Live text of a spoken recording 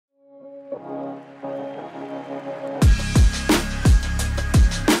Good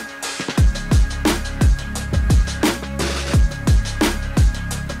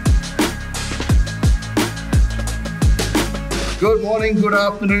morning, good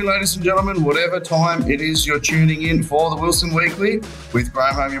afternoon, ladies and gentlemen, whatever time it is you're tuning in for the Wilson Weekly with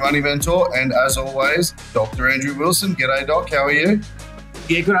Graeme, Holm, your money mentor, and as always, Dr. Andrew Wilson. G'day, Doc. How are you?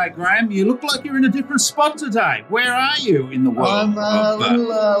 Yeah, good day, Graeme. You look like you're in a different spot today. Where are you in the world? I'm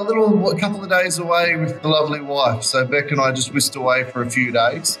a couple of days away with the lovely wife. So Beck and I just whisked away for a few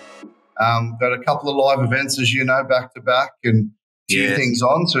days. Got a couple of live events, as you know, back to back, and a few things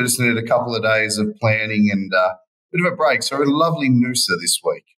on. So we just needed a couple of days of planning and bit of a break. So we're in lovely Noosa this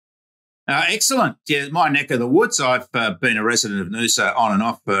week. Excellent. Yeah, my neck of the woods. I've been a resident of Noosa on and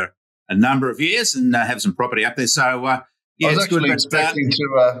off for a number of years and have some property up there. So, I was actually expecting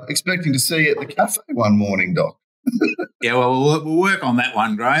to see you at the cafe one morning, Doc. Yeah, well, we'll work on that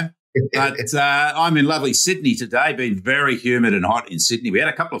one, Graeme. But I'm in lovely Sydney today. Been very humid and hot in Sydney. We had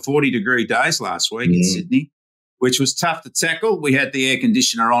a couple of 40-degree days last week in Sydney, which was tough to tackle. We had the air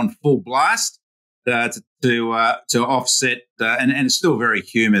conditioner on full blast to offset, and it's still very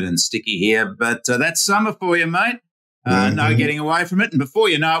humid and sticky here. But that's summer for you, mate. No getting away from it. And before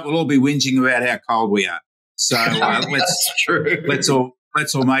you know it, we'll all be whinging about how cold we are. So let's all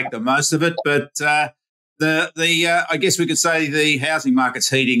make the most of it. But I guess we could say the housing market's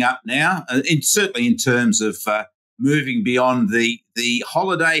heating up now, certainly in terms of moving beyond the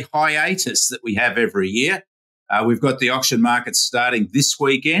holiday hiatus that we have every year. We've got the auction market starting this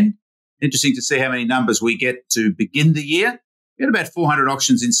weekend. Interesting to see how many numbers we get to begin the year. We had about 400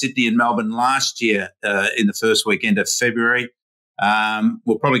 auctions in Sydney and Melbourne last year in the first weekend of February.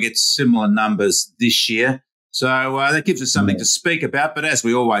 We'll probably get similar numbers this year. So that gives us something to speak about. But as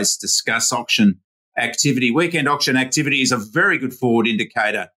we always discuss auction activity, weekend auction activity is a very good forward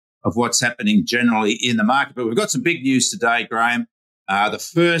indicator of what's happening generally in the market. But we've got some big news today, Graeme. The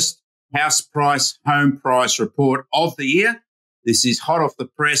first home price report of the year. This is hot off the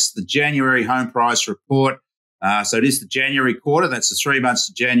press, the January home price report. So it is the January quarter. That's the 3 months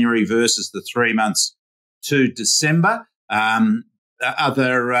to January versus the 3 months to December.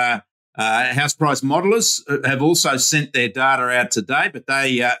 Other house price modelers have also sent their data out today, but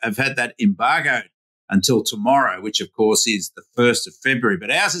they have had that embargoed until tomorrow, which, of course, is the 1st of February.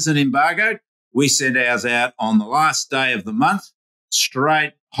 But ours isn't embargoed. We send ours out on the last day of the month,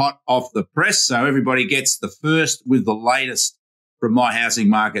 straight hot off the press. So everybody gets the first with the latest from My Housing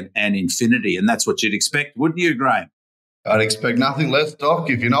Market and Infinity. And that's what you'd expect, wouldn't you, Graeme? I'd expect nothing less, Doc.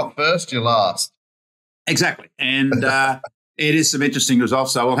 If you're not first, you're last. Exactly. And it is some interesting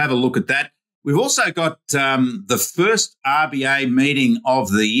results, so we'll have a look at that. We've also got the first RBA meeting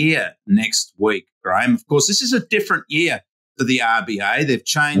of the year next week, Graeme. Of course, this is a different year for the RBA. They've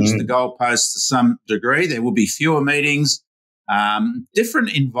changed the goalposts to some degree. There will be fewer meetings,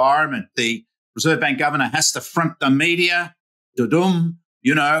 different environment. The Reserve Bank governor has to front the media,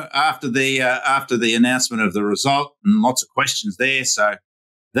 after the announcement of the result, and lots of questions there. So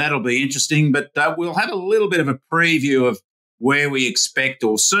that'll be interesting. But we'll have a little bit of a preview of where we expect,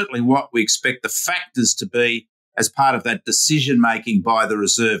 or certainly what we expect the factors to be as part of that decision-making by the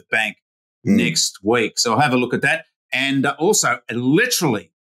Reserve Bank next week. So I'll have a look at that. And also,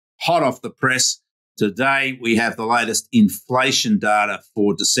 literally hot off the press today, we have the latest inflation data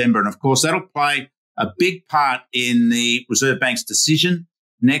for December. And, of course, that'll play a big part in the Reserve Bank's decision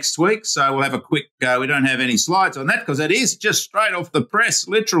next week. So we'll have a quick we don't have any slides on that because it is just straight off the press,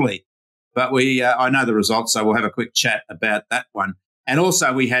 literally. But I know the results, so we'll have a quick chat about that one. And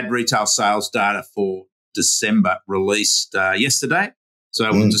also we had retail sales data for December released yesterday. So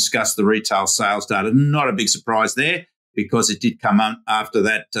we'll discuss the retail sales data. Not a big surprise there because it did come after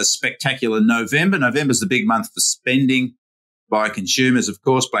that spectacular November. November's the big month for spending by consumers, of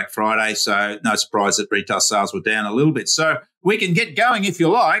course, Black Friday. So no surprise that retail sales were down a little bit. So we can get going if you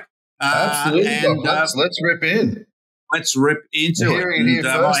like. Absolutely. Let's rip in. Let's rip into it. Hearing it here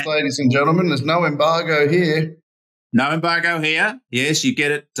first, ladies and gentlemen. There's no embargo here. No embargo here. Yes, you get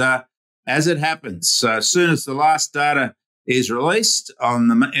it as it happens. So as soon as the last data is released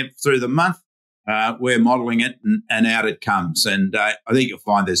through the month, we're modelling it and out it comes. And I think you'll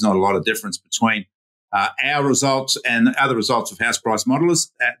find there's not a lot of difference between our results and other results of house price modelers.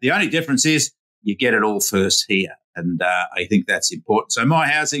 The only difference is you get it all first here. And I think that's important. So My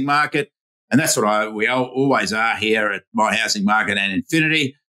Housing Market, and that's what we always are here at My Housing Market and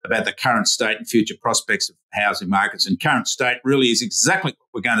Infinity, about the current state and future prospects of housing markets. And current state really is exactly what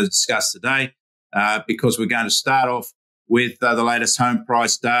we're going to discuss today because we're going to start off with the latest home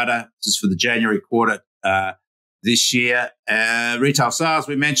price data. This is for the January quarter this year. Retail sales,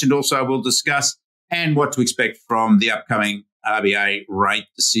 we mentioned, also we'll discuss, and what to expect from the upcoming RBA rate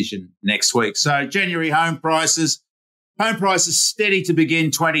decision next week. So January home prices steady to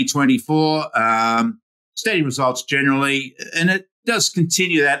begin 2024. Steady results generally, and it does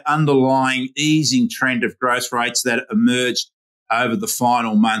continue that underlying easing trend of growth rates that emerged over the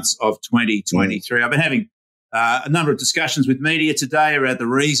final months of 2023. I've been having a number of discussions with media today about the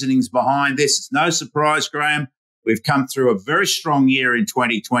reasonings behind this. It's no surprise, Graeme. We've come through a very strong year in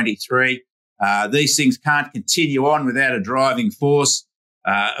 2023. These things can't continue on without a driving force.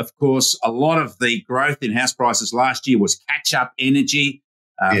 Of course, a lot of the growth in house prices last year was catch-up energy,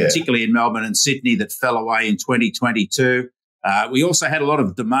 particularly in Melbourne and Sydney, that fell away in 2022. We also had a lot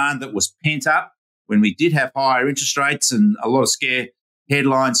of demand that was pent up when we did have higher interest rates and a lot of scary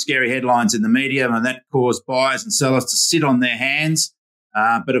headlines in the media, and that caused buyers and sellers to sit on their hands.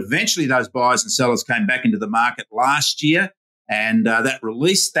 But eventually those buyers and sellers came back into the market last year, and that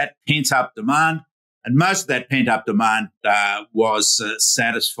released that pent-up demand. And most of that pent-up demand was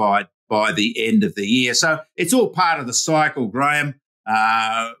satisfied by the end of the year. So it's all part of the cycle, Graeme.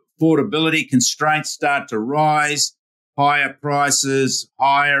 Affordability constraints start to rise, higher prices,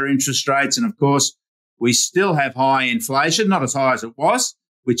 higher interest rates, and of course, we still have high inflation, not as high as it was,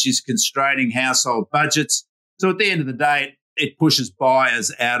 which is constraining household budgets. So at the end of the day, it pushes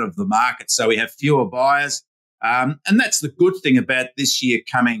buyers out of the market. So we have fewer buyers. And that's the good thing about this year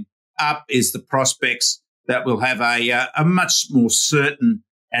coming up, is the prospects that we'll have a much more certain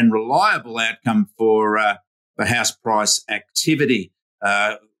and reliable outcome for house price activity,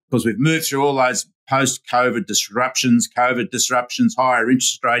 because we've moved through all those post-COVID disruptions, higher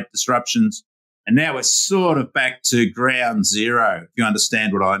interest rate disruptions, and now we're sort of back to ground zero, if you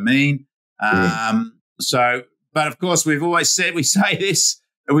understand what I mean. But of course, we've always said, we say this,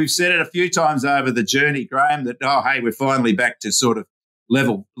 and we've said it a few times over the journey, Graeme, that, we're finally back to sort of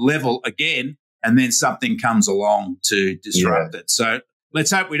level again, and then something comes along to disrupt it. So let's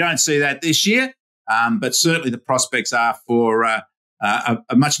hope we don't see that this year, but certainly the prospects are for a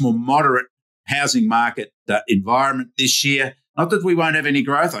much more moderate housing market environment this year. Not that we won't have any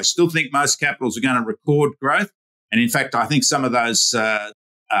growth. I still think most capitals are going to record growth. And in fact, I think some of those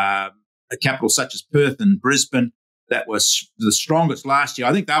capitals such as Perth and Brisbane that were the strongest last year,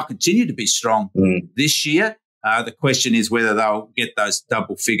 I think they'll continue to be strong this year. The question is whether they'll get those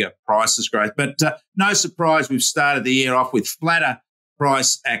double-figure prices growth. But no surprise, we've started the year off with flatter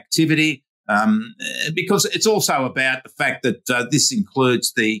price activity, because it's also about the fact that this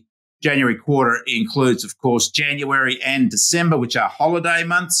includes the January quarter includes, of course, January and December, which are holiday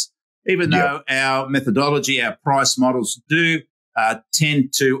months. Even though our methodology, our price models do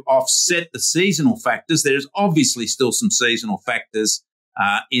tend to offset the seasonal factors, there's obviously still some seasonal factors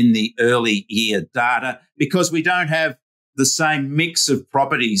in the early year data, because we don't have the same mix of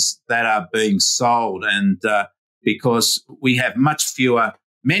properties that are being sold, and because we have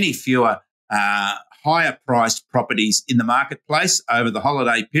many fewer higher priced properties in the marketplace over the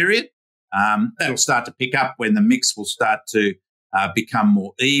holiday period. That'll start to pick up when the mix will start to become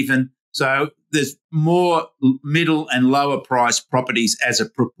more even. So there's more middle and lower priced properties as a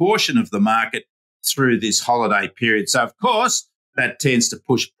proportion of the market through this holiday period. So, of course, that tends to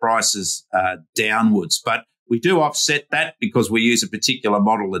push prices downwards. But we do offset that because we use a particular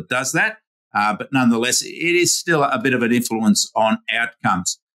model that does that. But nonetheless, it is still a bit of an influence on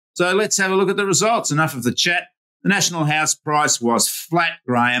outcomes. So let's have a look at the results. Enough of the chat. The national house price was flat,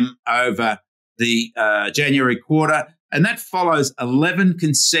 Graeme, over the January quarter, and that follows 11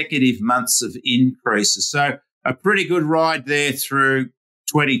 consecutive months of increases. So a pretty good ride there through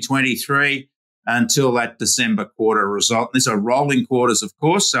 2023 until that December quarter result. These are rolling quarters, of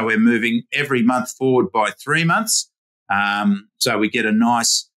course, so we're moving every month forward by 3 months. So we get a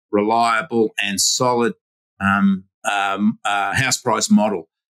nice, reliable and solid house price model.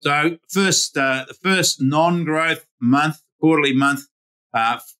 So the first non-growth month, quarterly month,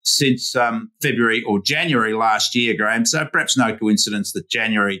 since February or January last year, Graeme. So perhaps no coincidence that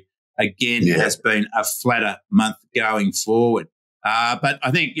January, again, has been a flatter month going forward. But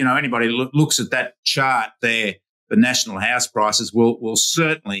I think, anybody looks at that chart there, the national house prices, will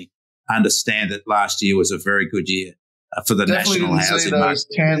certainly understand that last year was a very good year for the national housing market. Those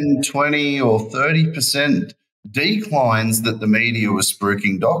 10, 20 or 30% declines that the media was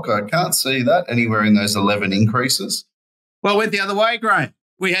spruiking, Doc. I can't see that anywhere in those 11 increases. Well, it went the other way, Graeme.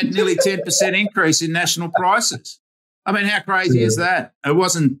 We had nearly 10% increase in national prices. I mean, how crazy is that? It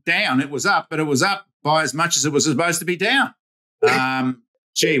wasn't down, it was up, but it was up by as much as it was supposed to be down.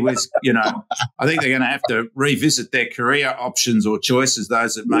 Gee whiz, I think they're going to have to revisit their career options or choices,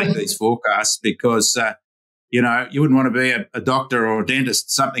 those that make these forecasts, because, you wouldn't want to be a doctor or a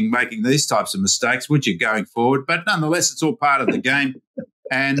dentist, something making these types of mistakes, would you, going forward? But nonetheless, it's all part of the game.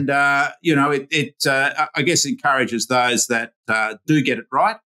 And, I guess, encourages those that do get it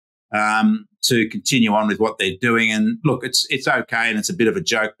right to continue on with what they're doing. And look, it's okay, and it's a bit of a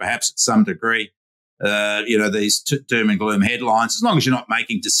joke, perhaps, at some degree, these doom and gloom headlines, as long as you're not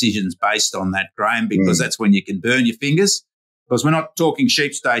making decisions based on that, Graeme, because that's when you can burn your fingers. Because we're not talking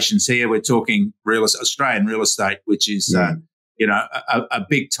sheep stations here, we're talking Australian real estate, which is, a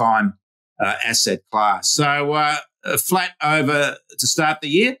big-time asset class. So flat over to start the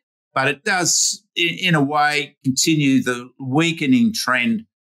year, but it does, in a way, continue the weakening trend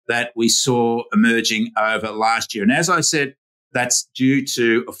that we saw emerging over last year. And as I said, that's due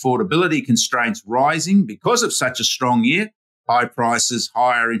to affordability constraints rising because of such a strong year, high prices,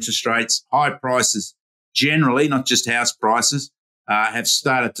 higher interest rates, high prices generally, not just house prices, have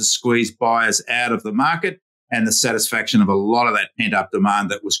started to squeeze buyers out of the market, and the satisfaction of a lot of that pent-up demand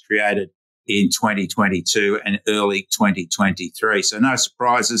that was created in 2022 and early 2023. So no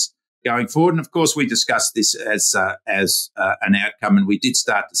surprises going forward. And, of course, we discussed this as an outcome, and we did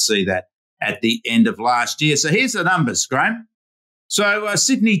start to see that at the end of last year. So here's the numbers, Graeme. So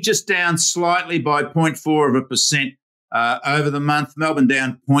Sydney just down slightly by 0.4% over the month. Melbourne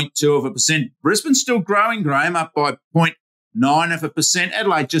down 0.2%. Brisbane still growing, Graeme, up by 0.9%.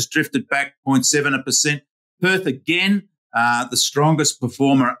 Adelaide just drifted back 0.7%. Perth again, the strongest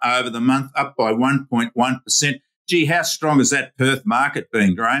performer over the month, up by 1.1%. Gee, how strong has that Perth market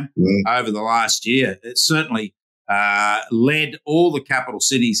been, Graeme, over the last year? It certainly led all the capital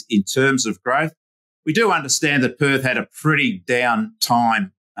cities in terms of growth. We do understand that Perth had a pretty down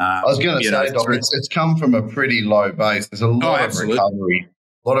time. I was going to say, Doc, it's come from a pretty low base. There's a lot of recovery,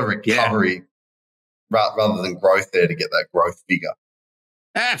 rather than growth there to get that growth figure.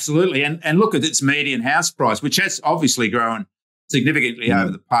 Absolutely. And look at its median house price, which has obviously grown significantly over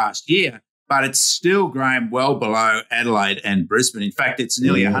the past year, but it's still growing well below Adelaide and Brisbane. In fact, it's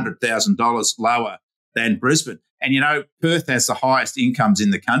nearly $100,000 lower than Brisbane. And, Perth has the highest incomes in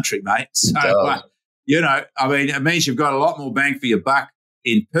the country, mate. So, it means you've got a lot more bang for your buck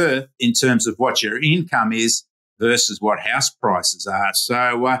in Perth in terms of what your income is versus what house prices are.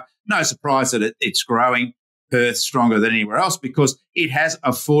 So no surprise that it's growing, Perth, stronger than anywhere else, because it has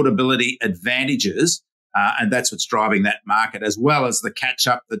affordability advantages, and that's what's driving that market, as well as the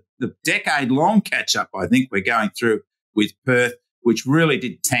catch-up, the decade-long catch-up I think we're going through with Perth, which really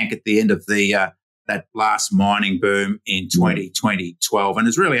did tank at the end of that last mining boom in 2012, and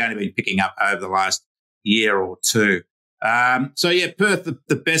has really only been picking up over the last year or two. Perth,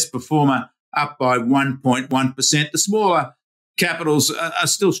 the best performer, up by 1.1%. The smaller capitals are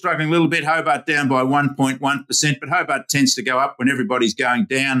still struggling a little bit. Hobart down by 1.1%, but Hobart tends to go up when everybody's going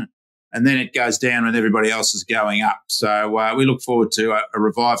down, and then it goes down when everybody else is going up. So we look forward to a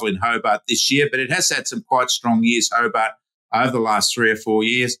revival in Hobart this year, but it has had some quite strong years, Hobart, over the last 3 or 4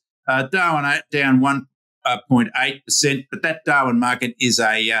 years. Darwin down 1.8%, but that Darwin market is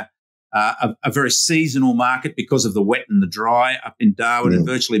a very seasonal market because of the wet and the dry up in Darwin. It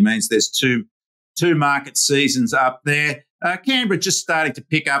virtually means there's two market seasons up there. Canberra just starting to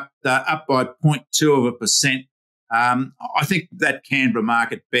pick up by 0.2%. I think that Canberra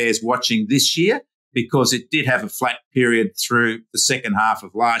market bears watching this year because it did have a flat period through the second half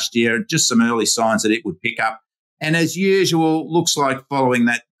of last year, just some early signs that it would pick up. And as usual, looks like following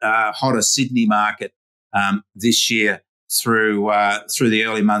that hotter Sydney market this year through the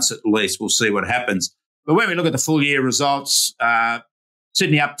early months at least. We'll see what happens. But when we look at the full year results,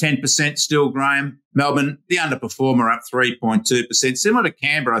 Sydney up 10% still, Graeme. Melbourne, the underperformer, up 3.2%. Similar to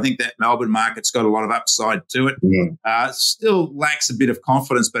Canberra, I think that Melbourne market's got a lot of upside to it. Still lacks a bit of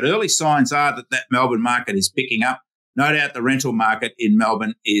confidence, but early signs are that Melbourne market is picking up. No doubt the rental market in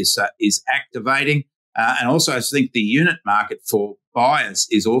Melbourne is activating. And also I think the unit market for buyers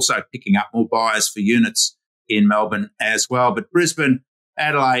is also picking up, more buyers for units in Melbourne as well. But Brisbane,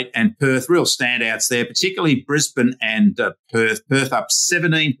 Adelaide and Perth, real standouts there, particularly Brisbane and Perth. Perth up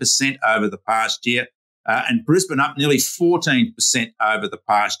 17% over the past year and Brisbane up nearly 14% over the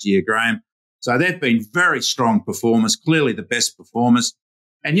past year, Graeme. So they've been very strong performers, clearly the best performers.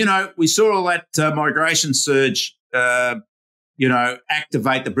 And, we saw all that migration surge, activate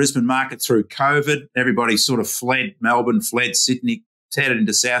the Brisbane market through COVID. Everybody sort of fled Melbourne, fled Sydney, headed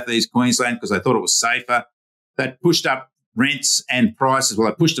into southeast Queensland because they thought it was safer. That pushed up rents and prices. Well,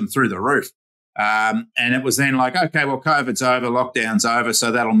 they pushed them through the roof. And it was then like, okay, well, COVID's over, lockdown's over,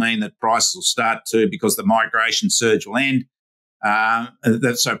 so that'll mean that prices will start to, because the migration surge will end,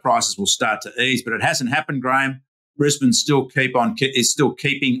 so prices will start to ease. But it hasn't happened, Graeme. Brisbane is still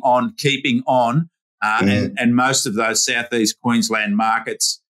keeping on and most of those southeast Queensland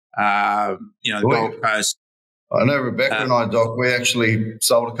markets, the Gold Coast. I know Rebecca and I, Doc, we actually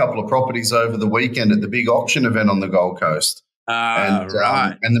sold a couple of properties over the weekend at the big auction event on the Gold Coast.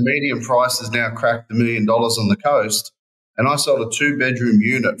 Right. And the median price has now cracked $1 million on the coast. And I sold a 2-bedroom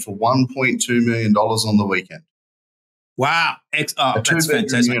unit for $1.2 million on the weekend. Wow. That's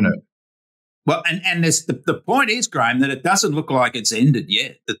fantastic. Unit. Well, and there's the point is, Graeme, that it doesn't look like it's ended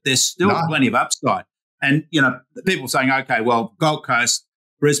yet, that there's still plenty of upside. And, people saying, okay, well, Gold Coast,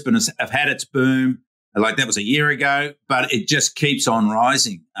 Brisbane have had its boom. Like that was a year ago, but it just keeps on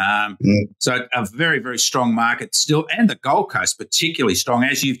rising. So a very, very strong market still, and the Gold Coast particularly strong,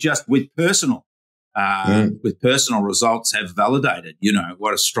 as you've just with personal results have validated.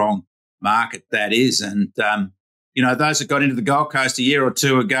 What a strong market that is, and those that got into the Gold Coast a year or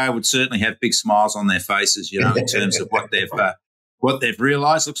two ago would certainly have big smiles on their faces. In terms of what they've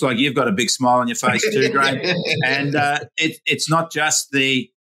realised. Looks like you've got a big smile on your face too, Graeme. And it's not just the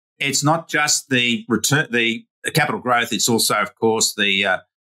return, the capital growth. It's also, of course, the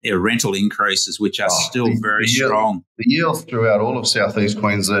rental increases, which are still very strong. The yields throughout all of southeast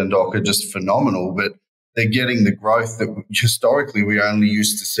Queensland, Doc, are just phenomenal. But they're getting the growth that historically we only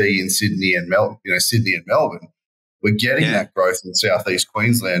used to see in Sydney and Melbourne. We're getting that growth in southeast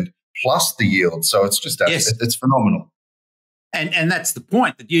Queensland plus the yield. So it's just it's phenomenal. And that's the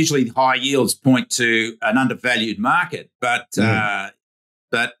point, that usually high yields point to an undervalued market, but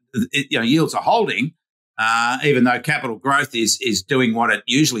yields are holding, even though capital growth is doing what it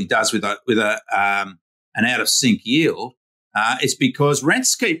usually does with an out of sync yield. It's because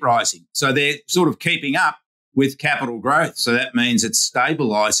rents keep rising, so they're sort of keeping up with capital growth. So that means it's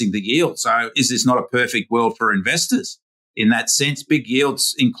stabilising the yield. So is this not a perfect world for investors in that sense? Big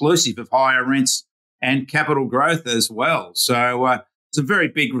yields inclusive of higher rents and capital growth as well. So some very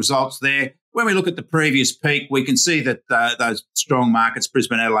big results there. When we look at the previous peak, we can see that those strong markets,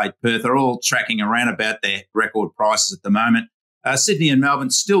 Brisbane, Adelaide, Perth, are all tracking around about their record prices at the moment. Sydney and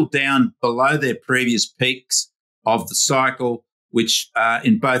Melbourne still down below their previous peaks of the cycle, which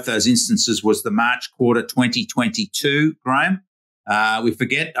in both those instances was the March quarter 2022, Graeme. We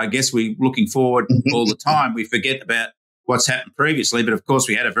forget, I guess we're looking forward all the time. We forget about what's happened previously, but of course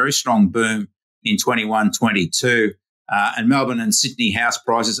we had a very strong boom in 21-22. And Melbourne and Sydney house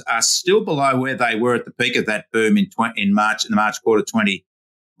prices are still below where they were at the peak of that boom in the March quarter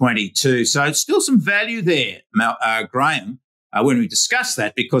 2022. So it's still some value there, Graeme, when we discuss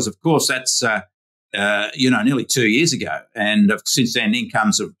that, because of course that's nearly 2 years ago, and since then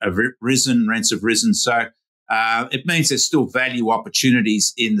incomes have risen, rents have risen. So it means there's still value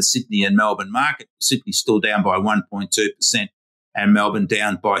opportunities in the Sydney and Melbourne market. Sydney's still down by 1.2%, and Melbourne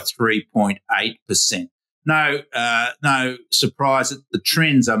down by 3.8%. No surprise that the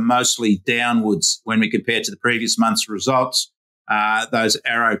trends are mostly downwards when we compare to the previous month's results. Those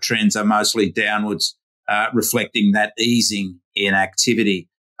arrow trends are mostly downwards, reflecting that easing in activity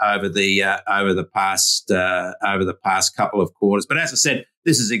over the past couple of quarters. But as I said,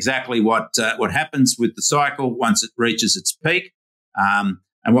 this is exactly what happens with the cycle once it reaches its peak. And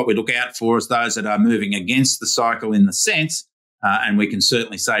what we look out for is those that are moving against the cycle in the sense. And we can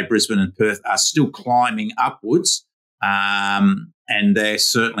certainly say Brisbane and Perth are still climbing upwards, and they're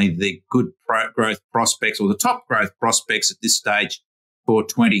certainly the good growth prospects, or the top growth prospects at this stage for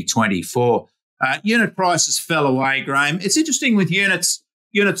 2024. Unit prices fell away, Graeme. It's interesting with units.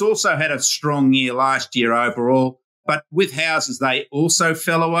 Units also had a strong year last year overall, but with houses they also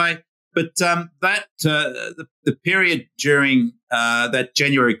fell away. But the period during that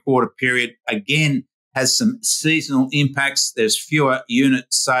January quarter period again has some seasonal impacts. There's fewer unit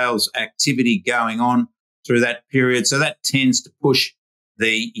sales activity going on through that period. So that tends to push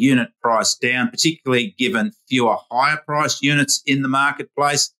the unit price down, particularly given fewer higher priced units in the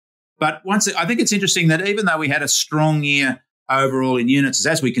marketplace. But I think it's interesting that even though we had a strong year overall in units,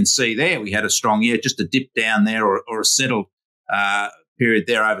 as we can see there, we had a strong year, just a dip down there or a settled period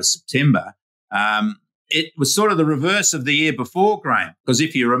there over September. It was sort of the reverse of the year before, Graeme, because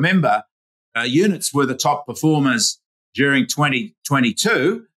if you remember, units were the top performers during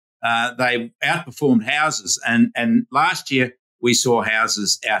 2022. They outperformed houses, and last year we saw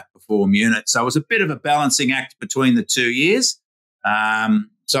houses outperform units. So it was a bit of a balancing act between the 2 years.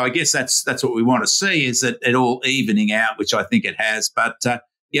 So I guess that's what we want to see, is that it all evening out, which I think it has. But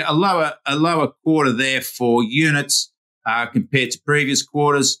a lower quarter there for units compared to previous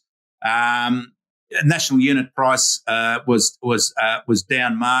quarters. National unit price was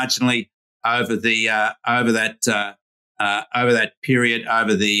down marginally over that period,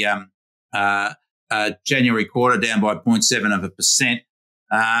 over the January quarter, down by 0.7%.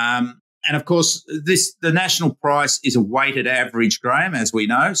 And of course, the national price is a weighted average, Graeme, as we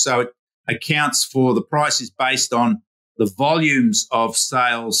know. So it accounts for the price is based on the volumes of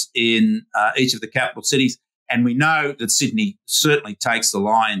sales in each of the capital cities. And we know that Sydney certainly takes the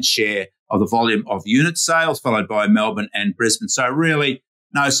lion's share of the volume of unit sales, followed by Melbourne and Brisbane. So really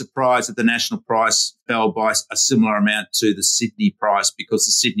no surprise that the national price fell by a similar amount to the Sydney price, because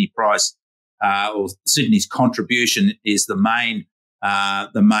the Sydney price or Sydney's contribution is the main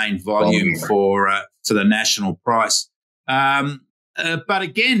volume for the national price. But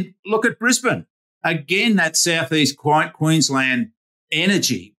again, look at Brisbane. Again, that southeast Queensland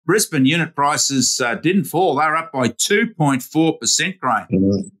energy. Brisbane unit prices didn't fall. They were up by 2.4%, Graeme.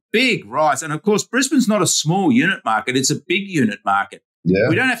 Mm-hmm. Big rise. And, of course, Brisbane's not a small unit market. It's a big unit market. Yeah.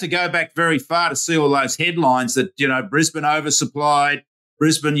 We don't have to go back very far to see all those headlines that, Brisbane oversupplied,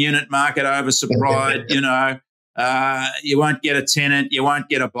 Brisbane unit market oversupplied, you won't get a tenant, you won't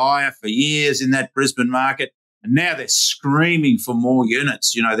get a buyer for years in that Brisbane market. And now they're screaming for more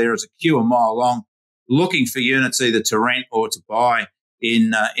units. There is a queue a mile long looking for units either to rent or to buy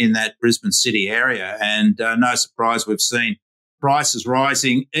in that Brisbane city area. And no surprise, we've seen prices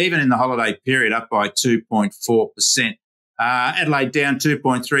rising, even in the holiday period, up by 2.4%. Adelaide down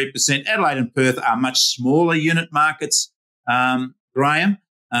 2.3%. Adelaide and Perth are much smaller unit markets, Graeme.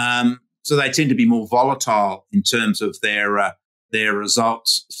 So they tend to be more volatile in terms of their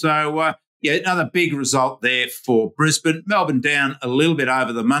results. So, another big result there for Brisbane. Melbourne down a little bit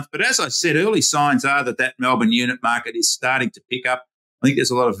over the month. But as I said, early signs are that Melbourne unit market is starting to pick up. I think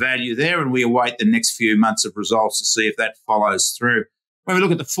there's a lot of value there, and we await the next few months of results to see if that follows through. When we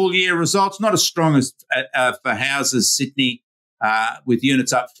look at the full year results, not as strong as for houses, Sydney, with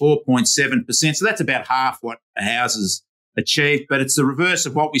units up 4.7%. So that's about half what houses achieved, but it's the reverse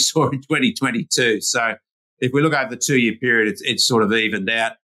of what we saw in 2022. So if we look over the 2-year period, it's sort of evened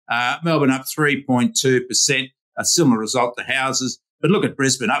out. Melbourne up 3.2%, a similar result to houses. But look at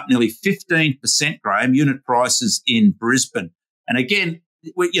Brisbane, up nearly 15%, Graeme, unit prices in Brisbane. And again,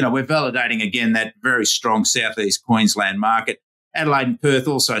 we're validating again that very strong southeast Queensland market. Adelaide and Perth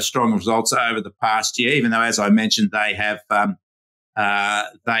also strong results over the past year, even though, as I mentioned, they have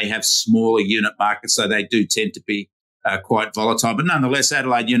smaller unit markets, so they do tend to be quite volatile. But nonetheless,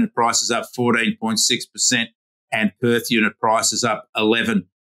 Adelaide unit prices up 14.6% and Perth unit prices up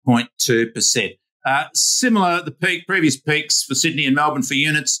 11.2%. Similar, the previous peaks for Sydney and Melbourne for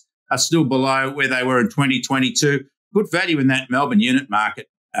units are still below where they were in 2022. Good value in that Melbourne unit market,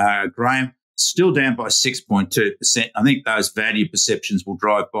 Graeme, still down by 6.2%. I think those value perceptions will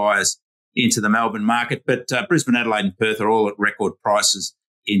drive buyers into the Melbourne market. But Brisbane, Adelaide and Perth are all at record prices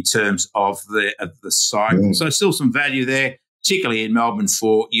in terms of the cycle. So still some value there, particularly in Melbourne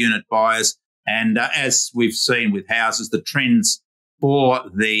for unit buyers. And as we've seen with houses, the trend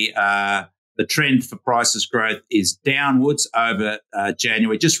for prices growth is downwards over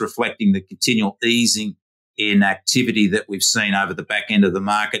January, just reflecting the continual easing in activity that we've seen over the back end of the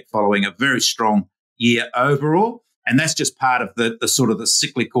market following a very strong year overall. And that's just part of the sort of the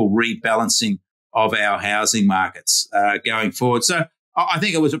cyclical rebalancing of our housing markets going forward. So I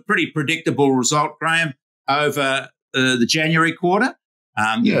think it was a pretty predictable result, Graeme, over the January quarter.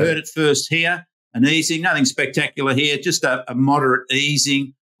 You heard it first here, an easing, nothing spectacular here, just a moderate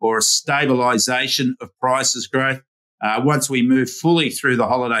easing or a stabilisation of prices growth. Once we move fully through the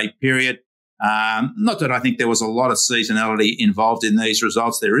holiday period, not that I think there was a lot of seasonality involved in these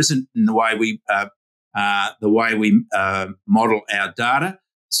results. There isn't in the way we model our data.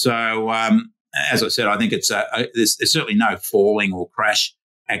 So, as I said, I think there's certainly no falling or crash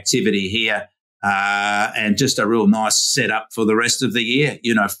activity here, and just a real nice setup for the rest of the year.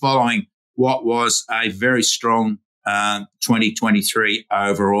 Following what was a very strong 2023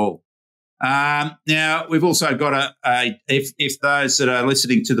 overall. Now, we've also got if those that are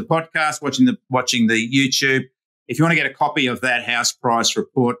listening to the podcast, watching the YouTube, if you want to get a copy of that house price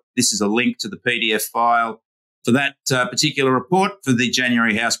report, this is a link to the PDF file for that particular report, for the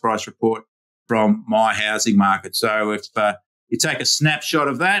January house price report from My Housing Market. So if you take a snapshot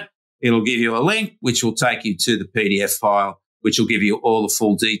of that, it'll give you a link, which will take you to the PDF file, which will give you all the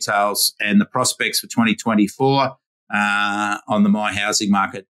full details and the prospects for 2024 on the My Housing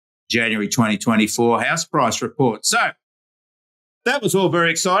Market January 2024 house price report. So that was all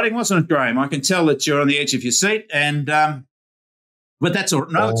very exciting, wasn't it, Graeme? I can tell that you're on the edge of your seat, and but that's all.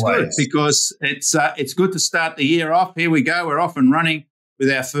 No, it's good because it's good to start the year off. Here we go. We're off and running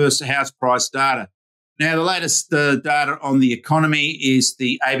with our first house price data. Now, the latest data on the economy is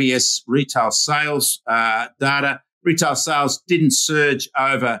the ABS retail sales data. Retail sales didn't surge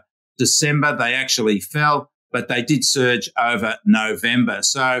over December. They actually fell. but they did surge over November.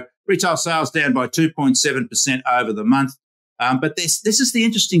 So retail sales down by 2.7% over the month. But this is the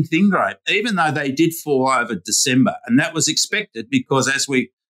interesting thing, Graeme. Even though they did fall over December, and that was expected because as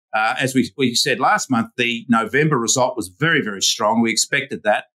we said last month, the November result was very, very strong. We expected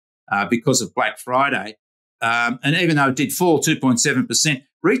that because of Black Friday. And even though it did fall 2.7%,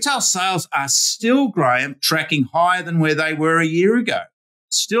 retail sales are still, Graeme, tracking higher than where they were a year ago,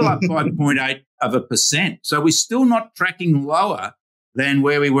 still up 5.8%. So we're still not tracking lower than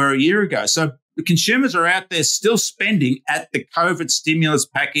where we were a year ago. So the consumers are out there still spending at the COVID stimulus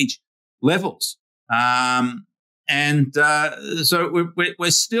package levels. So we're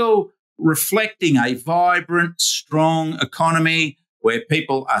still reflecting a vibrant, strong economy where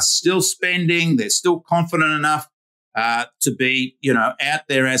people are still spending. They're still confident enough to be, out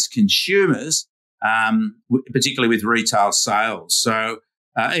there as consumers, particularly with retail sales. So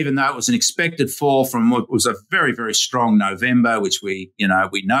even though it was an expected fall from what was a very, very strong November, which we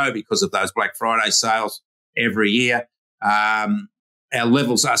know because of those Black Friday sales every year, our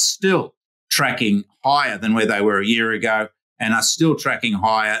levels are still tracking higher than where they were a year ago and are still tracking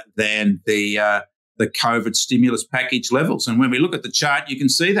higher than the COVID stimulus package levels. And when we look at the chart, you can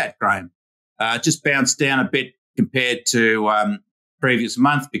see that, Graeme. Just bounced down a bit compared to previous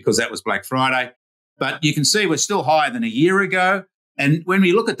month because that was Black Friday. But you can see we're still higher than a year ago. And when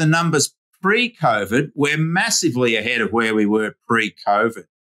we look at the numbers pre-COVID, we're massively ahead of where we were pre-COVID.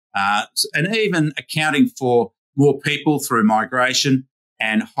 And even accounting for more people through migration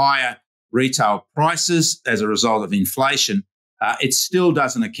and higher retail prices as a result of inflation, it still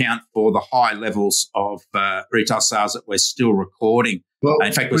doesn't account for the high levels of retail sales that we're still recording. Well,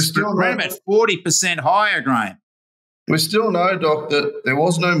 in fact, we're still around about 40% higher, Graeme. We still know, Doc, that there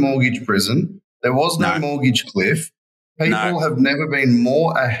was no mortgage prison. There was no mortgage cliff. People have never been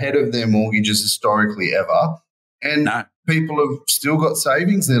more ahead of their mortgages historically ever. And people have still got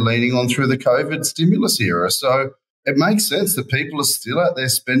savings they're leaning on through the COVID stimulus era. So it makes sense that people are still out there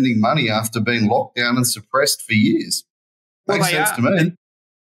spending money after being locked down and suppressed for years. Makes sense to me.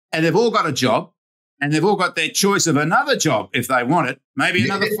 And they've all got a job, and they've all got their choice of another job if they want it, maybe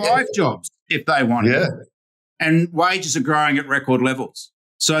another 5 jobs if they want it. And wages are growing at record levels.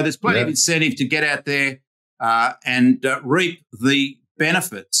 So there's plenty of incentive to get out there and reap the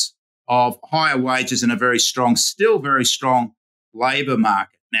benefits of higher wages and a still very strong labour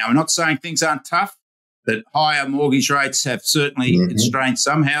market. Now, we're not saying things aren't tough, that higher mortgage rates have certainly constrained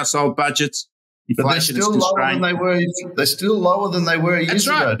some household budgets. Inflation is constrained. They're still lower than they were years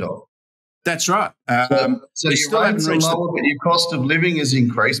ago, Doc. That's right. So your rates are lower, but your cost of living has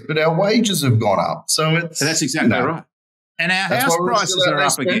increased, but our wages have gone up. So that's exactly right. And our house prices are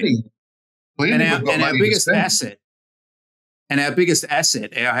up again. And our biggest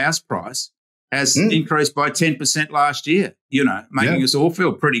asset, our house price, has increased by 10% last year, making us all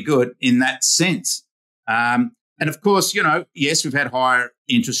feel pretty good in that sense. And of course, yes, we've had higher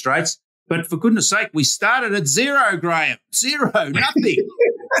interest rates, but for goodness sake, we started at zero, Graeme. Zero, nothing.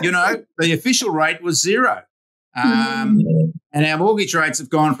 The official rate was zero. And our mortgage rates have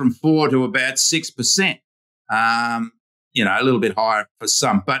gone from 4 to about 6%. A little bit higher for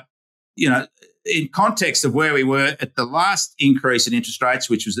some. But, in context of where we were at the last increase in interest rates,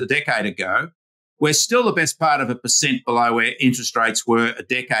 which was a decade ago, we're still the best part of 1% below where interest rates were a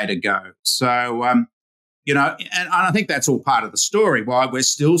decade ago. So, and I think that's all part of the story, why we're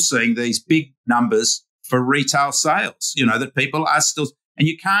still seeing these big numbers for retail sales, that people are still, and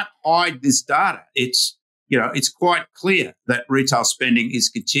you can't hide this data. It's quite clear that retail spending is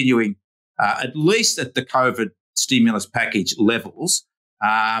continuing, at least at the COVID stimulus package levels,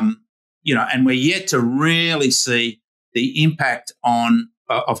 and we're yet to really see the impact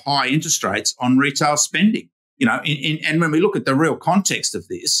of high interest rates on retail spending. And when we look at the real context of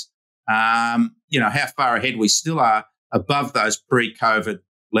this, how far ahead we still are above those pre-COVID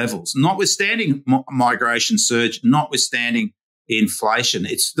levels, notwithstanding migration surge, notwithstanding inflation,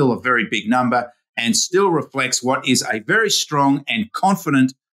 it's still a very big number and still reflects what is a very strong and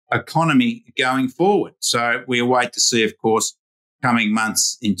confident economy going forward. So we await to see, of course, coming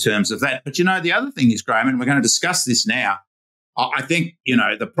months in terms of that. But, the other thing is, Graeme, and we're going to discuss this now, I think,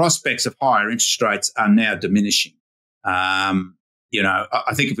 the prospects of higher interest rates are now diminishing. I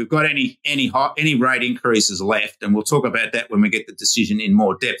think if we've got any rate increases left, and we'll talk about that when we get the decision in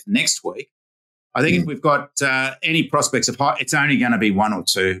more depth next week, I think if we've got any prospects of high, it's only going to be 1 or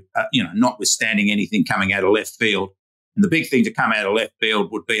 2, notwithstanding anything coming out of left field. And the big thing to come out of left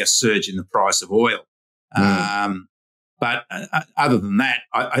field would be a surge in the price of oil. But other than that,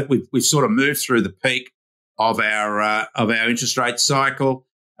 we've sort of moved through the peak of our interest rate cycle.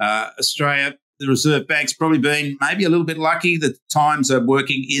 Australia, the Reserve Bank's probably been maybe a little bit lucky that times are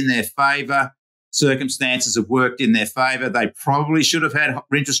working in their favour. Circumstances have worked in their favour. They probably should have had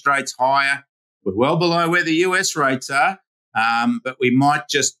interest rates higher. We're well below where the US rates are, but we might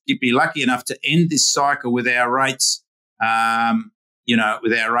just be lucky enough to end this cycle with our rates,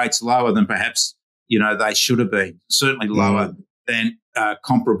 with our rates lower than perhaps, they should have been, certainly lower than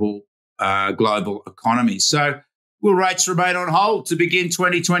comparable global economies. So will rates remain on hold to begin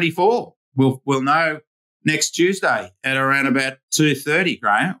 2024? We'll know next Tuesday at around about 2:30,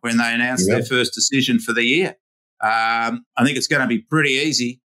 Graeme, when they announce their first decision for the year. I think it's going to be pretty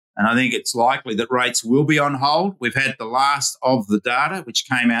easy, and I think it's likely that rates will be on hold. We've had the last of the data, which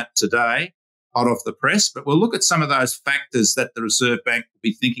came out today, hot off the press, but we'll look at some of those factors that the Reserve Bank will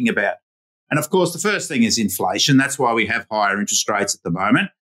be thinking about. And, of course, the first thing is inflation. That's why we have higher interest rates at the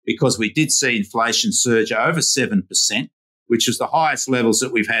moment, because we did see inflation surge over 7%, which was the highest levels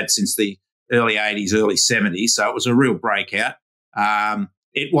that we've had since the early 80s, early 70s. So it was a real breakout.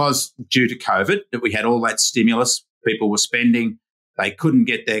 It was due to COVID that we had all that stimulus. People were spending. They couldn't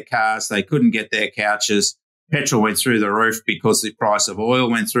get their cars. They couldn't get their couches. Petrol went through the roof because the price of oil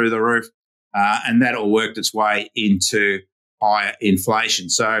went through the roof. And that all worked its way into higher inflation.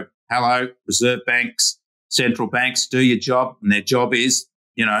 So, hello, Reserve banks, central banks, do your job. And their job is,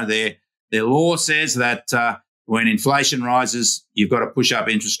 their law says that when inflation rises, you've got to push up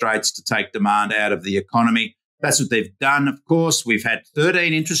interest rates to take demand out of the economy. That's what they've done. Of course, we've had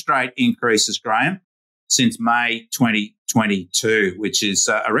 13 interest rate increases, Graeme, since May 2022, which is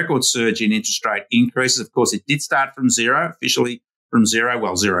a record surge in interest rate increases. Of course, it did start from zero, officially from zero,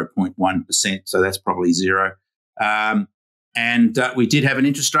 0.1%, so that's probably zero. And we did have an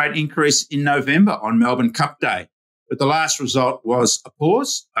interest rate increase in November on Melbourne Cup Day. But the last result was a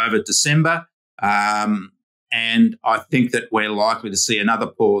pause over December. And I think that we're likely to see another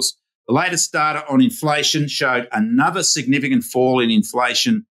pause. The latest data on inflation showed another significant fall in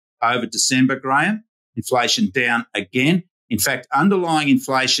inflation over December, Graeme. Inflation down again. In fact, underlying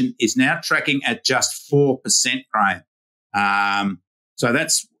inflation is now tracking at just 4%, Graeme. So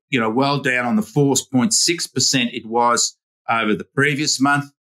that's, well down on the 4.6% it was over the previous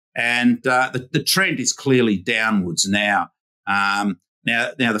month. And the trend is clearly downwards now. Now,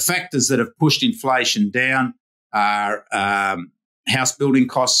 the factors that have pushed inflation down are house building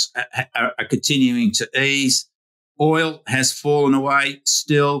costs are continuing to ease. Oil has fallen away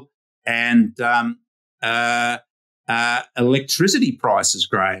still, and electricity prices,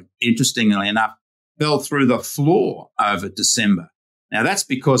 Graeme, interestingly enough, fell through the floor over December. Now, that's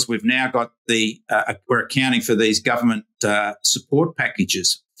because we've now got we're accounting for these government support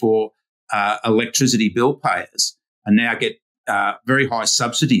packages for electricity bill payers, and now get very high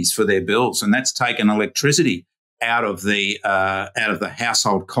subsidies for their bills, and that's taken electricity out of the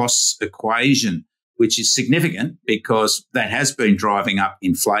household costs equation, which is significant because that has been driving up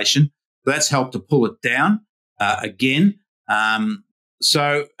inflation. That's helped to pull it down again.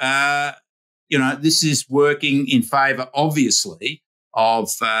 This is working in favour, obviously, of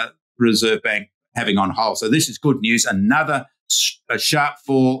Reserve Bank having on hold. So this is good news. Another sharp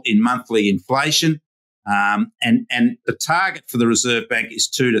fall in monthly inflation. And the target for the Reserve Bank is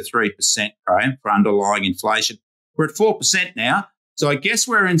 2 to 3%, Graeme, for underlying inflation. We're at 4% now, so I guess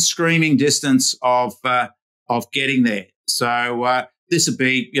we're in screaming distance of getting there. So this would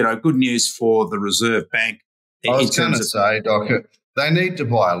be, good news for the Reserve Bank. I was going to say, Doc, they need to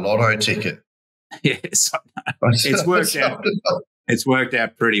buy a lotto ticket. Yes, it's worked out. It's worked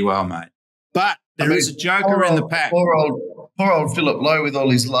out pretty well, mate. But there is a joker in the pack. Poor old Philip Lowe with all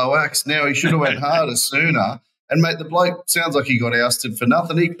his low acts. Now he should have went harder sooner. And, mate, the bloke sounds like he got ousted for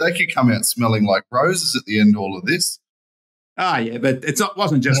nothing. They could come out smelling like roses at the end of all of this. Oh, yeah, but it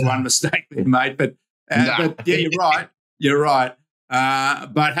wasn't just one mistake there, mate. But yeah, you're right. You're right.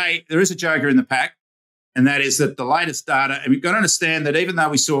 But, hey, there is a joker in the pack, and that is that the latest data, and we've got to understand that even though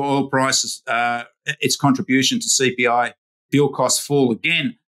we saw oil prices, its contribution to CPI fuel costs fall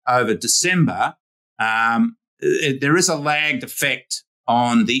again over December, there is a lagged effect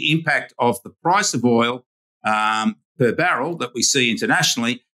on the impact of the price of oil per barrel that we see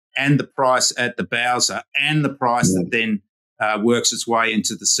internationally, and the price at the bowser, and the price that then works its way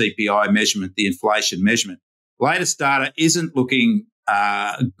into the CPI measurement, the inflation measurement. Latest data isn't looking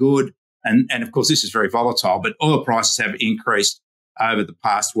good, and of course this is very volatile, but oil prices have increased over the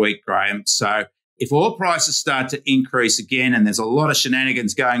past week, Graeme. So if oil prices start to increase again, and there's a lot of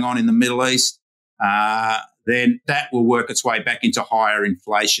shenanigans going on in the Middle East, then that will work its way back into higher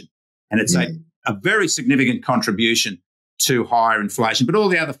inflation. And it's a very significant contribution to higher inflation. But all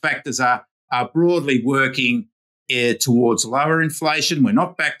the other factors are broadly working towards lower inflation. We're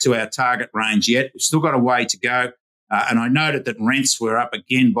not back to our target range yet. We've still got a way to go. And I noted that rents were up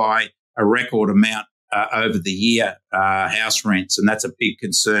again by a record amount over the year, house rents, and that's a big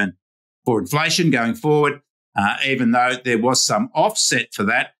concern for inflation going forward, even though there was some offset for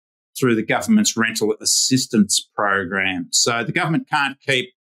that through the government's rental assistance program. So the government can't keep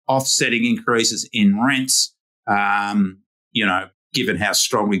offsetting increases in rents, given how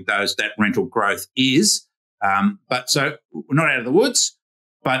strongly that rental growth is. But so we're not out of the woods,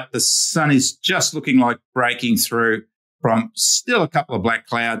 but the sun is just looking like breaking through from still a couple of black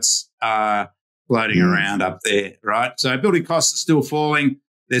clouds floating around up there, right? So building costs are still falling.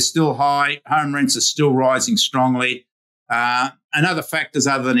 They're still high. Home rents are still rising strongly. And other factors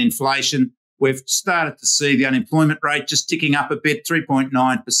other than inflation, we've started to see the unemployment rate just ticking up a bit,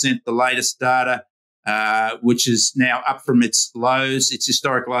 3.9%, the latest data, which is now up from its lows, its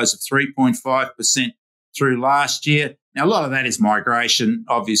historic lows of 3.5% through last year. Now, a lot of that is migration.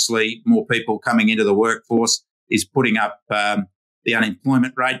 Obviously, more people coming into the workforce is putting up the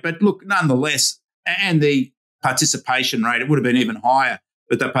unemployment rate. But look, nonetheless, and the participation rate, it would have been even higher,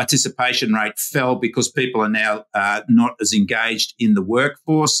 but the participation rate fell because people are now not as engaged in the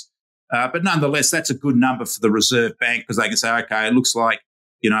workforce. But nonetheless, that's a good number for the Reserve Bank because they can say, okay, it looks like,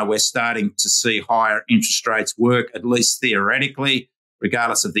 we're starting to see higher interest rates work, at least theoretically,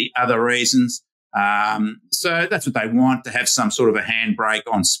 regardless of the other reasons. So that's what they want, to have some sort of a handbrake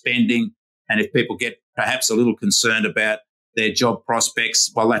on spending. And if people get perhaps a little concerned about their job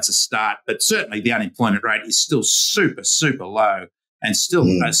prospects, well, that's a start. But certainly the unemployment rate is still super, super low and still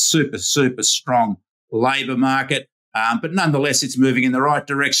a super, super strong labour market. But nonetheless, it's moving in the right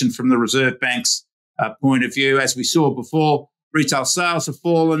direction from the Reserve Bank's point of view. As we saw before, retail sales have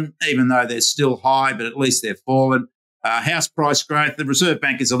fallen, even though they're still high, but at least they've fallen. House price growth, the Reserve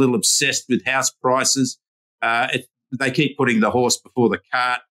Bank is a little obsessed with house prices. They keep putting the horse before the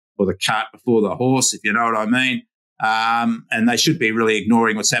cart, or the cart before the horse, if you know what I mean. And they should be really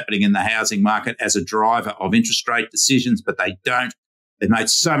ignoring what's happening in the housing market as a driver of interest rate decisions, but they don't. They've made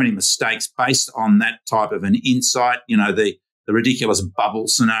so many mistakes based on that type of an insight. The ridiculous bubble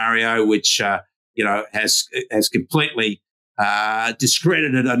scenario, which has completely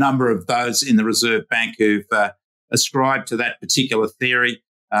discredited a number of those in the Reserve Bank who've ascribed to that particular theory.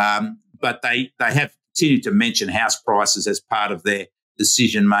 But they have continued to mention house prices as part of their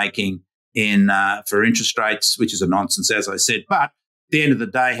decision making for interest rates, which is a nonsense, as I said. But at the end of the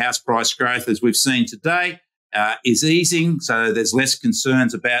day, house price growth, as we've seen today, is easing, so there's less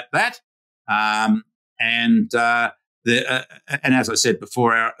concerns about that. And as I said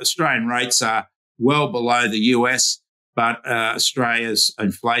before, our Australian rates are well below the US, but Australia's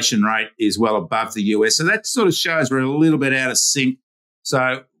inflation rate is well above the US. So that sort of shows we're a little bit out of sync,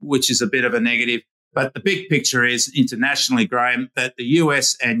 which is a bit of a negative. But the big picture is internationally, Graeme, that the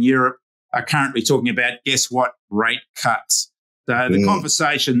US and Europe are currently talking about, guess what, rate cuts. So the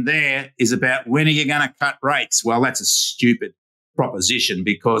conversation there is about, when are you going to cut rates? Well, that's a stupid proposition,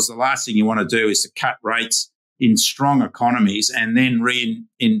 because the last thing you want to do is to cut rates in strong economies and then reignite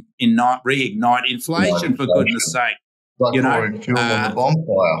inflation, for goodness sake. Like pouring fuel on the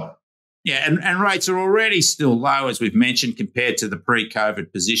bonfire. Yeah, and rates are already still low, as we've mentioned, compared to the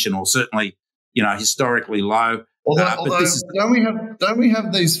pre-COVID position, or certainly, historically low. Although don't we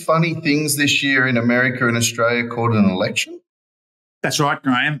have these funny things this year in America and Australia called an election? That's right,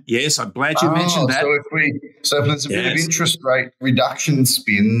 Graeme. Yes, I'm glad you mentioned that. So if there's a bit of interest rate reduction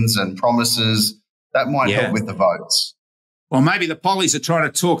spins and promises, that might help with the votes. Well, maybe the pollies are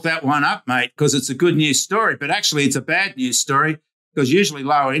trying to talk that one up, mate, because it's a good news story. But actually, it's a bad news story, because usually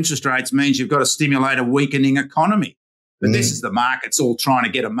lower interest rates means you've got to stimulate a weakening economy. But this is the markets all trying to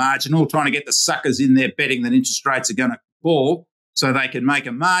get a margin, all trying to get the suckers in there betting that interest rates are going to fall so they can make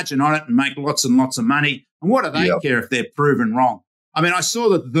a margin on it and make lots and lots of money. And what do they care if they're proven wrong? I mean, I saw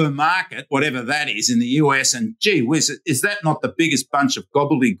that the market, whatever that is, in the US, and gee whiz, is that not the biggest bunch of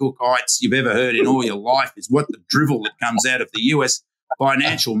gobbledygookites you've ever heard in all your life? Is what the drivel that comes out of the US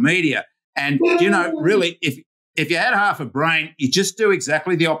financial media. And, really, if you had half a brain, you just do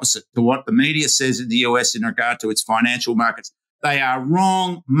exactly the opposite to what the media says in the US in regard to its financial markets. They are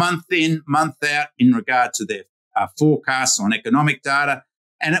wrong month in, month out in regard to their forecasts on economic data.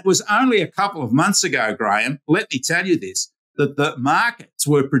 And it was only a couple of months ago, Graeme, let me tell you this, that the markets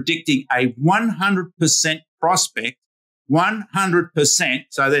were predicting a 100% prospect, 100%,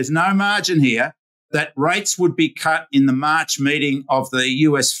 so there's no margin here, that rates would be cut in the March meeting of the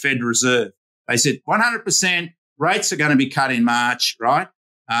US Fed Reserve. They said 100% rates are going to be cut in March, right?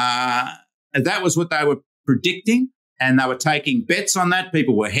 And that was what they were predicting, and they were taking bets on that.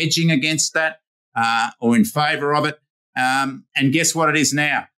 People were hedging against that. or in favour of it. And guess what it is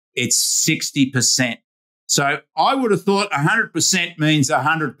now? It's 60%. So I would have thought 100% means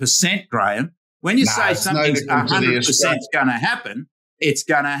 100%, Graeme. When you say something's 100% going to happen, it's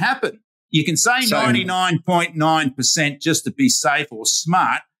going to happen. You can say 99.9% just to be safe or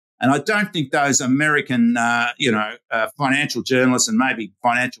smart, and I don't think those American, financial journalists and maybe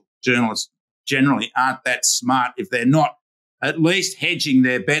financial journalists generally aren't that smart if they're not at least hedging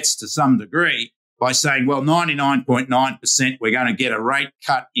their bets to some degree by saying, well, 99.9% we're going to get a rate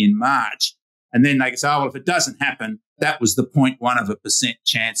cut in March. And then they say, oh, well, if it doesn't happen, that was the 0.1%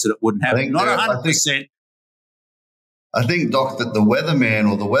 chance that it wouldn't happen. Not 100%. I think, Doc, that the weatherman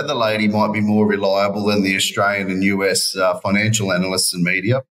or the weather lady might be more reliable than the Australian and US financial analysts and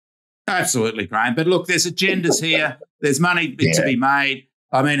media. Absolutely, Graeme. But look, there's agendas here. There's money to be made.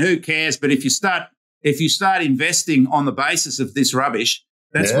 I mean, who cares? But if you start investing on the basis of this rubbish,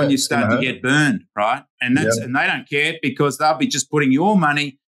 that's when you start to get burned, right? And and they don't care because they'll be just putting your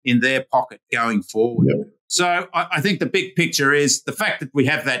money in their pocket going forward. Yep. So I think the big picture is the fact that we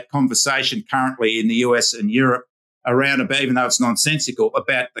have that conversation currently in the US and Europe around about, even though it's nonsensical,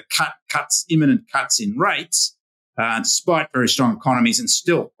 about the imminent cuts in rates, despite very strong economies and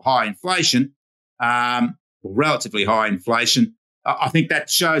still high inflation, relatively high inflation. I think that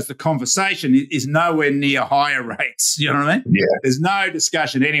shows the conversation is nowhere near higher rates. You know what I mean? Yeah. There's no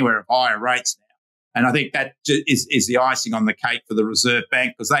discussion anywhere of higher rates now. And I think that is the icing on the cake for the Reserve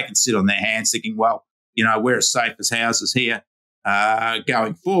Bank, because they can sit on their hands thinking, well, you know, we're as safe as houses here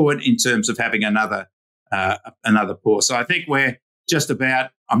going forward in terms of having another pause. So I think we're just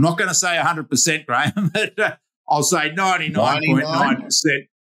about, I'm not going to say 100%, Graeme, but I'll say 99.9%,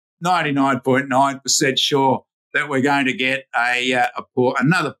 99.9% sure that we're going to get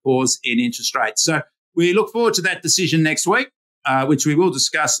another pause in interest rates. So we look forward to that decision next week, which we will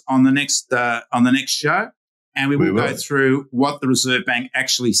discuss on the next show, and we will go through what the Reserve Bank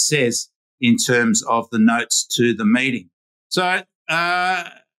actually says in terms of the notes to the meeting. So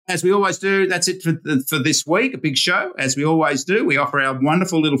as we always do, that's it for this week, a big show. As we always do, we offer our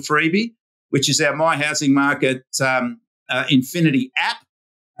wonderful little freebie, which is our My Housing Market Infinity app,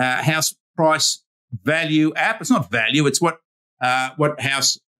 house price value app. It's not value, it's what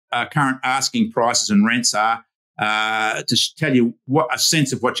house current asking prices and rents are, to tell you what a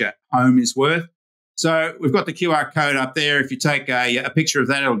sense of what your home is worth. So we've got the QR code up there. If you take a picture of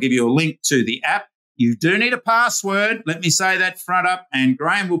that, it'll give you a link to the app. You do need a password. Let me say that front up, and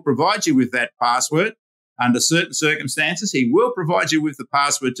Graeme will provide you with that password under certain circumstances. He will provide you with the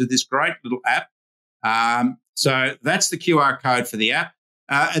password to this great little app. So that's the QR code for the app.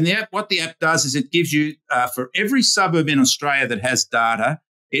 And the app, what the app does is it gives you, for every suburb in Australia that has data,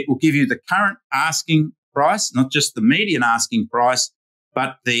 it will give you the current asking price, not just the median asking price,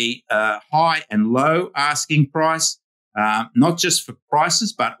 but the high and low asking price, not just for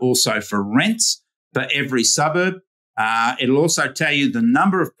prices, but also for rents for every suburb. It'll also tell you the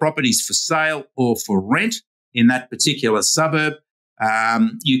number of properties for sale or for rent in that particular suburb.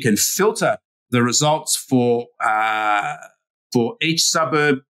 You can filter the results for each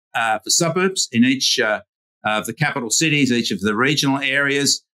suburb, for suburbs in each of the capital cities, each of the regional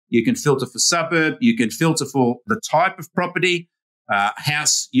areas. You can filter for suburb. You can filter for the type of property,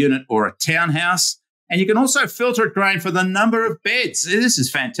 house, unit, or a townhouse. And you can also filter it, Graeme, for the number of beds. This is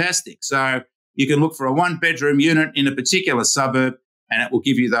fantastic. So you can look for a one-bedroom unit in a particular suburb, and it will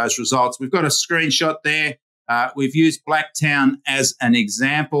give you those results. We've got a screenshot there. We've used Blacktown as an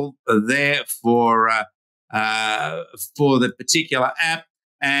example there for the particular app,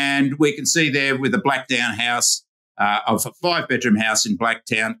 and we can see there with a Blacktown house of a 5-bedroom house in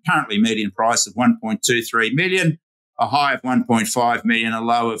Blacktown, currently median price of $1.23 million, a high of $1.5 million, a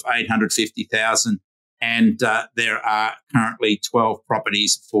low of $850,000, and there are currently 12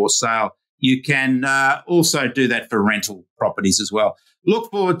 properties for sale. You can also do that for rental properties as well.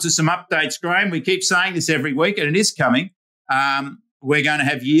 Look forward to some updates, Graeme. We keep saying this every week, and it is coming. We're going to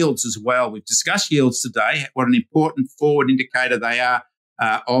have yields as well. We've discussed yields today, what an important forward indicator they are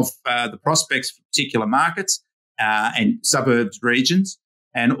of the prospects for particular markets and suburbs regions.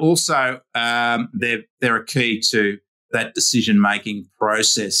 And also they're a key to that decision-making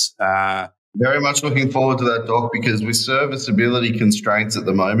process. Very much looking forward to that, Doc, because with serviceability constraints at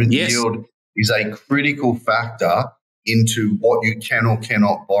the moment, yield is a critical factor into what you can or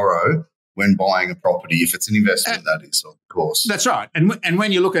cannot borrow when buying a property, if it's an investment, that is, of course. That's right. And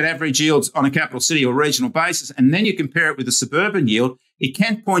when you look at average yields on a capital city or regional basis, and then you compare it with a suburban yield, it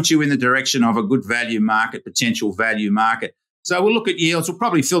can point you in the direction of a good value market, potential value market. So we'll look at yields. We'll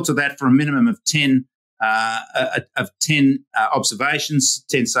probably filter that for a minimum of 10 observations,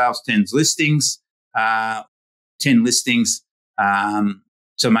 10 sales, 10 listings. 10 listings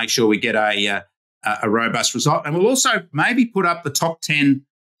to make sure we get a robust result. And we'll also maybe put up the top 10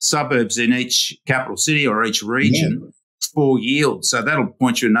 suburbs in each capital city or each region for yield. So that'll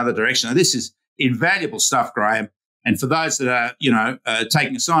point you in another direction. Now, this is invaluable stuff, Graeme. And for those that are,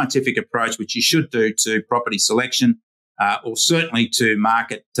 taking a scientific approach, which you should do to property selection, or certainly to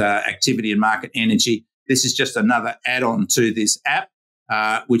market activity and market energy, this is just another add-on to this app,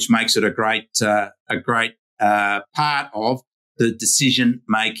 which makes it a great part of the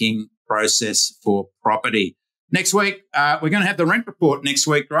decision-making process for property. Next week, we're going to have the rent report next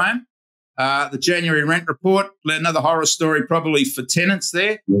week, Graeme. The January rent report, another horror story probably for tenants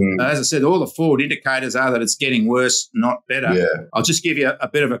there. As I said, all the forward indicators are that it's getting worse, not better. Yeah. I'll just give you a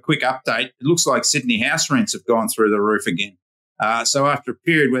bit of a quick update. It looks like Sydney house rents have gone through the roof again. So after a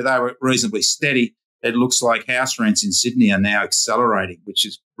period where they were reasonably steady, it looks like house rents in Sydney are now accelerating, which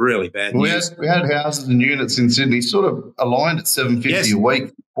is really bad news. We had houses and units in Sydney sort of aligned at $750 a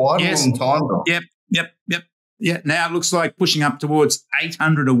week quite a long time ago. Yep. Yeah, now it looks like pushing up towards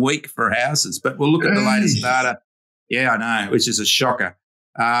 $800 a week for houses, but we'll look at the latest data. Yeah, I know, which is a shocker.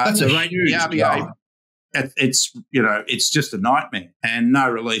 That's a huge RBA, it's just a nightmare and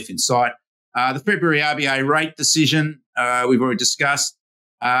no relief in sight. The February RBA rate decision we've already discussed.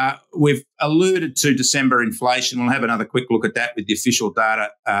 We've alluded to December inflation. We'll have another quick look at that with the official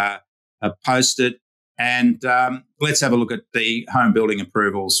data posted. And let's have a look at the home building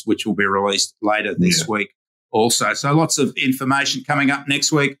approvals, which will be released later this week also. So lots of information coming up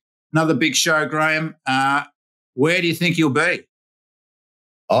next week. Another big show, Graeme. Where do you think you'll be?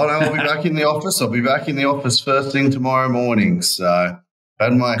 Oh, no, I'll be back in the office. I'll be back in the office first thing tomorrow morning. So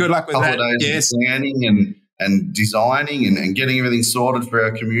I've had my good luck with couple that. of days of planning and designing and getting everything sorted for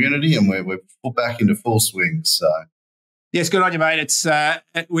our community, and we're put back into full swing. So yes, good on you, mate. It's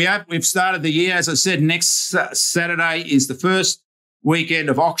we've started the year. As I said, next Saturday is the first weekend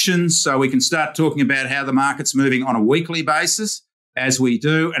of auctions, so we can start talking about how the market's moving on a weekly basis, as we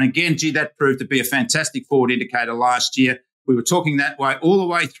do. And again, that proved to be a fantastic forward indicator last year. We were talking that way all the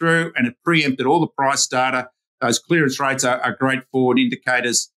way through, and it preempted all the price data. Those clearance rates are great forward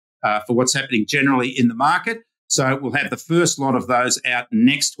indicators for what's happening generally in the market. So we'll have the first lot of those out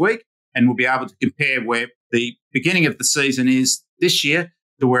next week, and we'll be able to compare where the beginning of the season is this year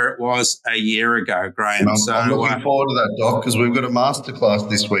to where it was a year ago, Graeme. I'm looking forward to that, Doc, because we've got a masterclass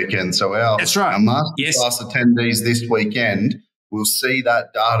this weekend. So our masterclass attendees this weekend will see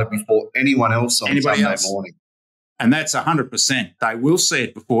that data before anyone else on Sunday morning. And that's 100%. They will see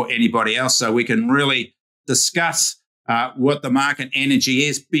it before anybody else, so we can really discuss what the market energy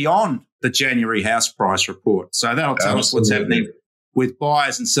is beyond the January house price report. So that'll tell us what's happening with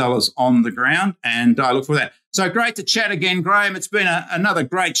buyers and sellers on the ground, and I look for that. So great to chat again, Graeme. It's been another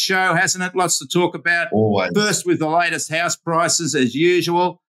great show, hasn't it? Lots to talk about. Always. First with the latest house prices as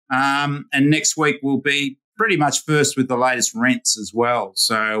usual, and next week will be pretty much first with the latest rents as well.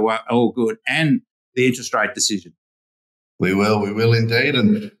 So all good. And the interest rate decision. We will indeed.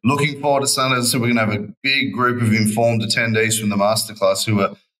 And looking forward to Sunday. So we're going to have a big group of informed attendees from the masterclass who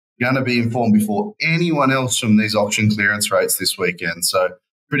are going to be informed before anyone else from these auction clearance rates this weekend. So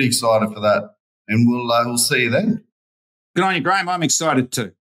pretty excited for that. And we'll see you then. Good on you, Graeme. I'm excited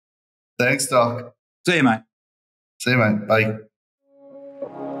too. Thanks, Doc. See you, mate. See you, mate. Bye.